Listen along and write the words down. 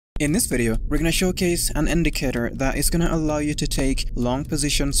In this video, we're going to showcase an indicator that is going to allow you to take long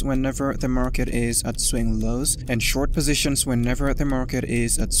positions whenever the market is at swing lows and short positions whenever the market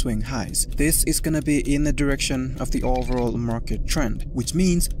is at swing highs. This is going to be in the direction of the overall market trend, which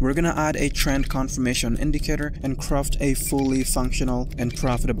means we're going to add a trend confirmation indicator and craft a fully functional and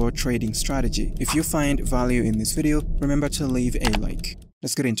profitable trading strategy. If you find value in this video, remember to leave a like.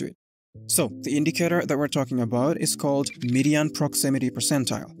 Let's get into it. So, the indicator that we're talking about is called median proximity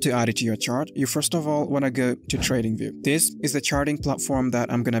percentile. To add it to your chart, you first of all want to go to TradingView. This is the charting platform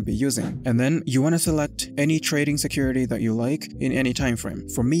that I'm going to be using. And then you want to select any trading security that you like in any time frame.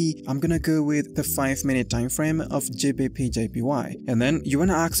 For me, I'm going to go with the 5-minute time frame of GBP/JPY. And then you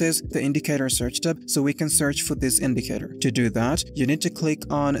want to access the indicator search tab so we can search for this indicator. To do that, you need to click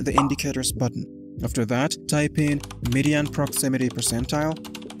on the indicators button. After that, type in median proximity percentile.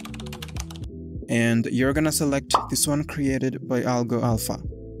 And you're gonna select this one created by Algo Alpha.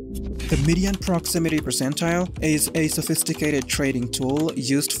 The median proximity percentile is a sophisticated trading tool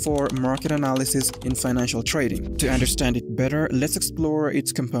used for market analysis in financial trading. To understand it better, let's explore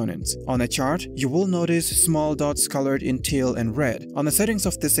its components. On the chart, you will notice small dots colored in teal and red. On the settings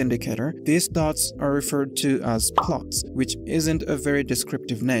of this indicator, these dots are referred to as plots, which isn't a very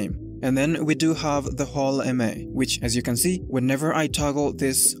descriptive name. And then we do have the whole MA, which, as you can see, whenever I toggle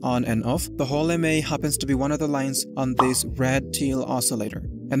this on and off, the whole MA happens to be one of the lines on this red teal oscillator.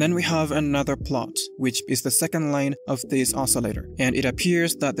 And then we have another plot, which is the second line of this oscillator. And it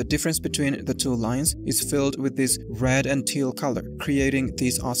appears that the difference between the two lines is filled with this red and teal color, creating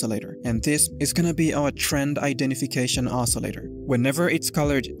this oscillator. And this is gonna be our trend identification oscillator. Whenever it's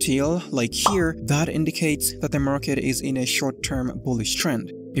colored teal, like here, that indicates that the market is in a short-term bullish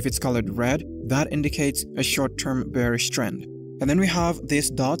trend. If it's colored red, that indicates a short-term bearish trend. And then we have these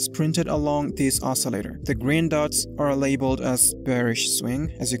dots printed along this oscillator. The green dots are labeled as bearish swing,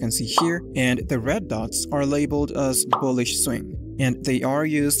 as you can see here, and the red dots are labeled as bullish swing. And they are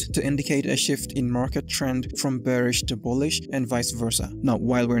used to indicate a shift in market trend from bearish to bullish and vice versa. Now,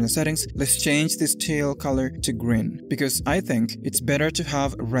 while we're in the settings, let's change this teal color to green, because I think it's better to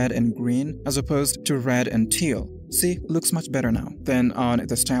have red and green as opposed to red and teal. See, looks much better now. Then on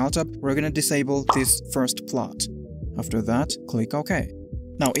the style tab, we're gonna disable this first plot. After that, click OK.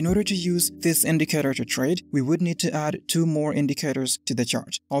 Now, in order to use this indicator to trade, we would need to add 2 more indicators to the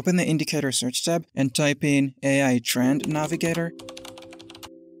chart. Open the indicator search tab and type in AI Trend Navigator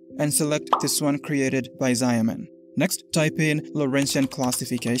and select this one created by Xiamen. Next, type in Lorentzian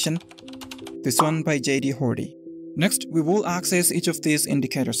Classification, this one by JD Hordy. Next, we will access each of these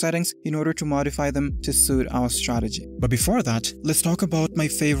indicator settings in order to modify them to suit our strategy. But before that, let's talk about my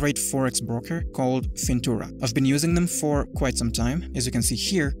favorite forex broker called Fintura. I've been using them for quite some time. As you can see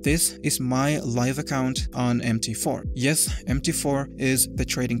here, this is my live account on MT4. Yes, MT4 is the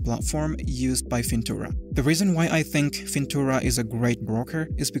trading platform used by Fintura. The reason why I think Fintura is a great broker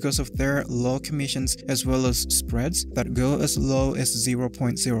is because of their low commissions as well as spreads that go as low as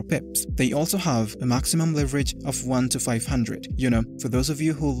 0.0 pips. They also have a maximum leverage of 1 to 500. You know, for those of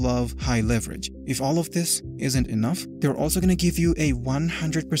you who love high leverage. If all of this isn't enough, they're also going to give you a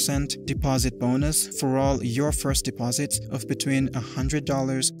 100% deposit bonus for all your first deposits of between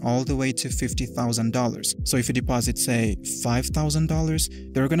 $100 all the way to $50,000. So if you deposit, say,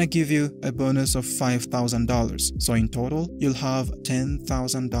 $5,000, they're going to give you a bonus of $5,000. So in total, you'll have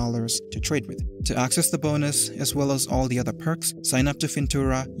 $10,000 to trade with. To access the bonus, as well as all the other perks, sign up to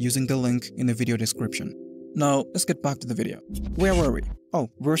Fintura using the link in the video description. Now, let's get back to the video. Where were we? Oh,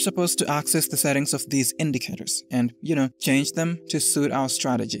 we're supposed to access the settings of these indicators and, change them to suit our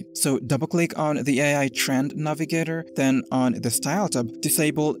strategy. So double-click on the AI Trend Navigator, then on the Style tab,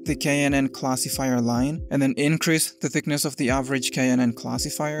 disable the KNN classifier line, and then increase the thickness of the average KNN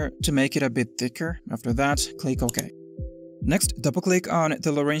classifier to make it a bit thicker. After that, click OK. Next, double-click on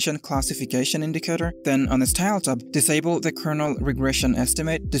the Lorentzian Classification indicator, then on the Style tab, disable the kernel regression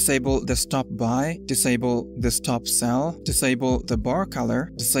estimate, disable the stop buy, disable the stop sell, disable the bar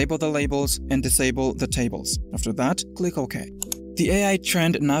color, disable the labels, and disable the tables. After that, click OK. The AI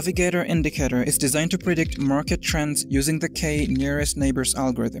Trend Navigator indicator is designed to predict market trends using the K nearest neighbors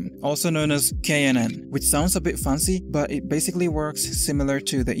algorithm, also known as KNN, which sounds a bit fancy, but it basically works similar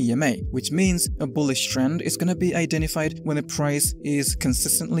to the EMA, which means a bullish trend is going to be identified when the price is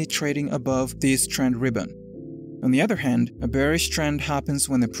consistently trading above this trend ribbon. On the other hand, a bearish trend happens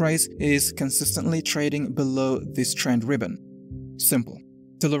when the price is consistently trading below this trend ribbon. Simple.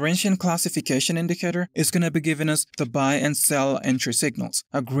 The Lorentzian classification indicator is going to be giving us the buy and sell entry signals.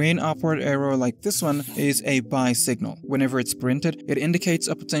 A green upward arrow like this one is a buy signal. Whenever it's printed, it indicates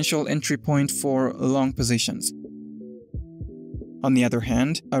a potential entry point for long positions. On the other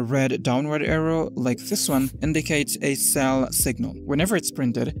hand, a red downward arrow like this one indicates a sell signal. Whenever it's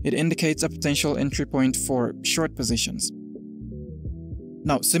printed, it indicates a potential entry point for short positions.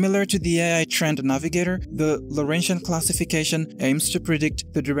 Now, similar to the AI Trend Navigator, the Laurentian classification aims to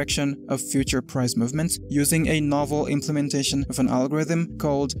predict the direction of future price movements using a novel implementation of an algorithm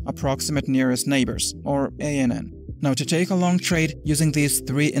called Approximate Nearest Neighbors, or ANN. Now, to take a long trade using these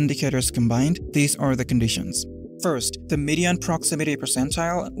three indicators combined, these are the conditions. First, the median proximity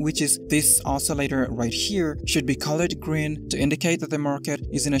percentile, which is this oscillator right here, should be colored green to indicate that the market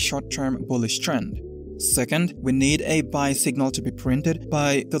is in a short-term bullish trend. Second, we need a buy signal to be printed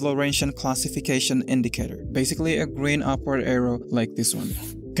by the Laurentian classification indicator, basically a green upward arrow like this one.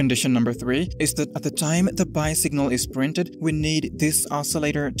 Condition number 3 is that at the time the buy signal is printed, we need this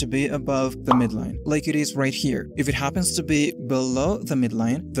oscillator to be above the midline, like it is right here. If it happens to be below the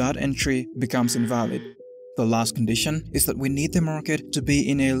midline, that entry becomes invalid. The last condition is that we need the market to be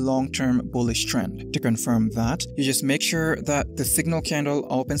in a long-term bullish trend. To confirm that, you just make sure that the signal candle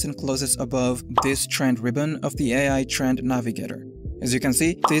opens and closes above this trend ribbon of the AI Trend Navigator. As you can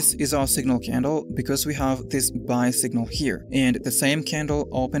see, this is our signal candle because we have this buy signal here, and the same candle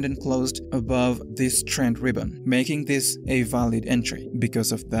opened and closed above this trend ribbon, making this a valid entry.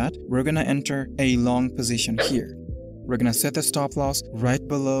 Because of that, we're gonna enter a long position here. We're gonna set the stop loss right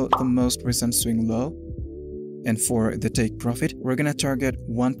below the most recent swing low. And for the take profit, we're gonna target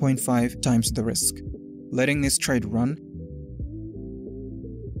 1.5 times the risk, letting this trade run.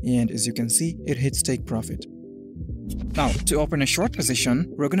 And as you can see, it hits take profit. Now, to open a short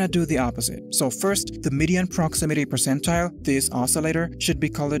position, we're gonna do the opposite. So first, the median proximity percentile, this oscillator, should be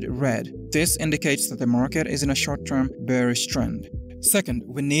colored red. This indicates that the market is in a short-term bearish trend. Second,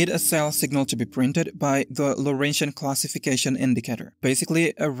 we need a sell signal to be printed by the Laurentian classification indicator,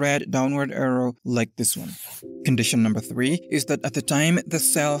 basically a red downward arrow like this one. Condition number 3 is that at the time the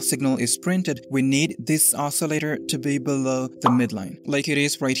sell signal is printed, we need this oscillator to be below the midline, like it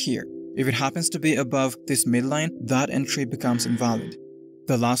is right here. If it happens to be above this midline, that entry becomes invalid.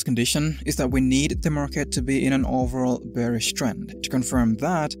 The last condition is that we need the market to be in an overall bearish trend. To confirm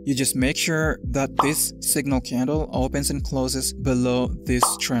that, you just make sure that this signal candle opens and closes below this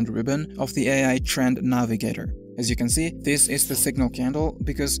trend ribbon of the AI Trend Navigator. As you can see, this is the signal candle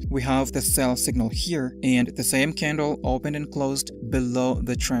because we have the sell signal here and the same candle opened and closed below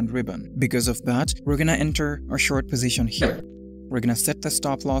the trend ribbon. Because of that, we're gonna enter our short position here. We're gonna set the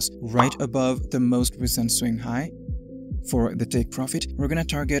stop loss right above the most recent swing high. For the take profit, we're gonna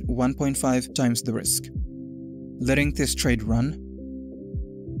target 1.5 times the risk, letting this trade run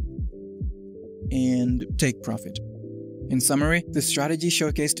and take profit. In summary, the strategy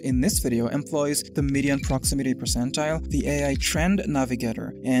showcased in this video employs the median proximity percentile, the AI Trend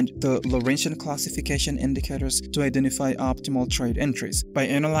Navigator, and the Laurentian classification indicators to identify optimal trade entries. By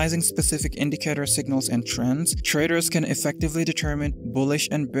analyzing specific indicator signals and trends, traders can effectively determine bullish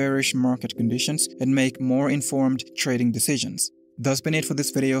and bearish market conditions and make more informed trading decisions. That's been it for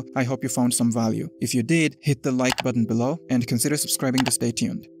this video. I hope you found some value. If you did, hit the like button below and consider subscribing to stay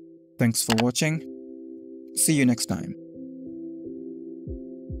tuned. Thanks for watching. See you next time.